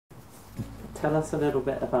Tell us a little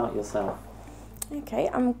bit about yourself. Okay,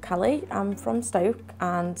 I'm Kelly, I'm from Stoke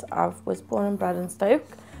and I was born and bred in Stoke,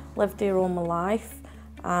 lived here all my life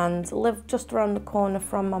and lived just around the corner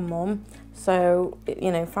from my mum. So,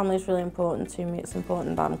 you know, family is really important to me. It's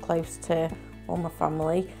important that I'm close to all my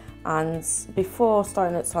family. And before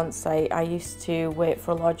starting at Sonsei, I used to work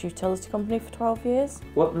for a large utility company for 12 years.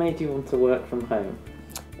 What made you want to work from home?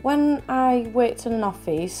 When I worked in an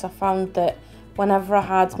office, I found that whenever I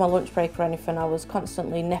had my lunch break or anything, I was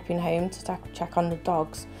constantly nipping home to check on the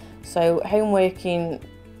dogs. So home working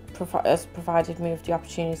has provided me with the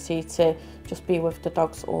opportunity to just be with the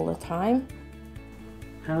dogs all the time.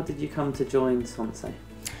 How did you come to join Sonsei?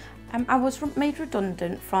 I was made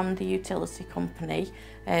redundant from the utility company,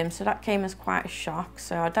 so that came as quite a shock.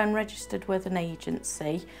 So I then registered with an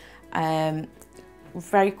agency.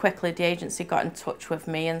 Very quickly the agency got in touch with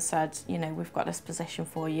me and said, you know, we've got this position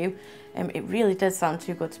for you. It really did sound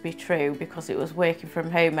too good to be true because it was working from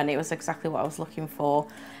home and it was exactly what I was looking for.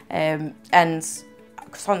 And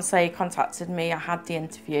Sonsei contacted me, I had the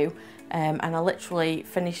interview, and I literally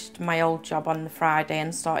finished my old job on the Friday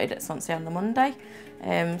and started at Sonsei on the Monday.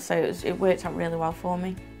 So it worked out really well for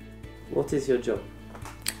me. What is your job?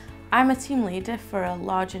 I'm a team leader for a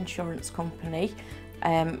large insurance company.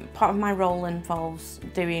 Part of my role involves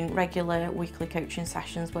doing regular weekly coaching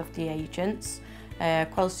sessions with the agents,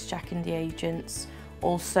 quality checking the agents,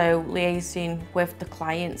 also liaising with the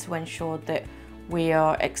client to ensure that we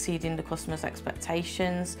are exceeding the customer's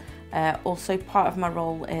expectations. Also part of my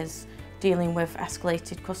role is dealing with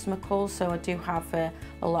escalated customer calls, so I do have a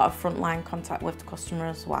lot of frontline contact with the customer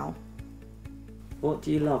as well. What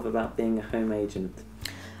do you love about being a home agent?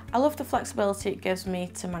 I love the flexibility it gives me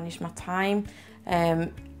to manage my time.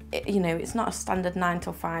 You know, it's not a standard 9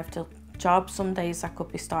 till 5 job. Some days I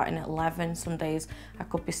could be starting at 11, some days I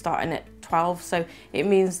could be starting at 12. So it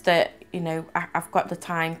means that, you know, I've got the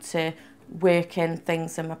time to work in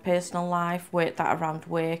things in my personal life, work that around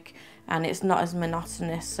work, and it's not as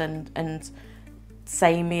monotonous and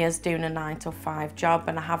samey as doing a 9 till 5 job,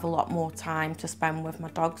 and I have a lot more time to spend with my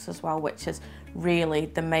dogs as well, which is really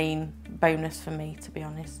the main bonus for me, to be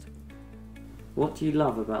honest. What do you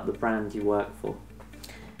love about the brand you work for?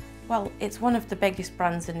 Well, it's one of the biggest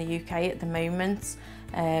brands in the UK at the moment,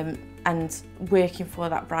 and working for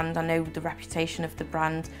that brand, I know the reputation of the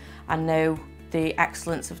brand, I know the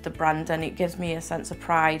excellence of the brand, and it gives me a sense of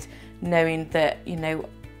pride knowing that, you know,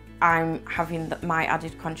 I'm having my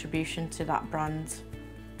added contribution to that brand.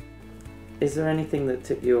 Is there anything that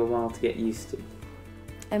took you a while to get used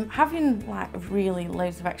to? Having like really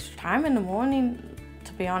loads of extra time in the morning,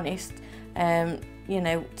 to be honest, you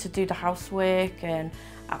know, to do the housework, and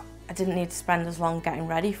I didn't need to spend as long getting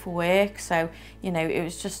ready for work, so, you know, it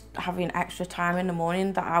was just having extra time in the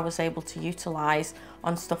morning that I was able to utilise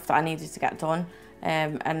on stuff that I needed to get done,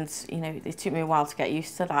 and, you know, it took me a while to get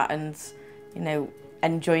used to that and, you know,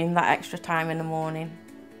 enjoying that extra time in the morning.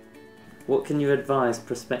 What can you advise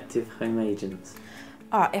prospective home agents?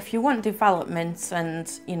 If you want development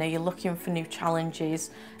and, you know, you're looking for new challenges,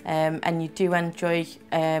 and you do enjoy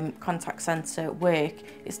contact centre work,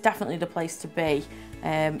 it's definitely the place to be.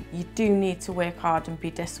 You do need to work hard and be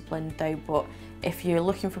disciplined though, but if you're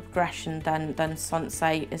looking for progression, then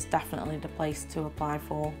Sonsei is definitely the place to apply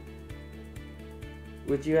for.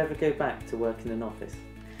 Would you ever go back to work in an office?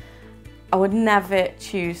 I would never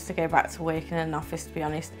choose to go back to working in an office, to be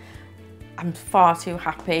honest. I'm far too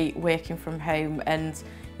happy working from home, and,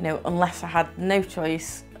 you know, unless I had no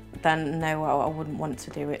choice, then no, I wouldn't want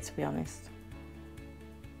to do it, to be honest.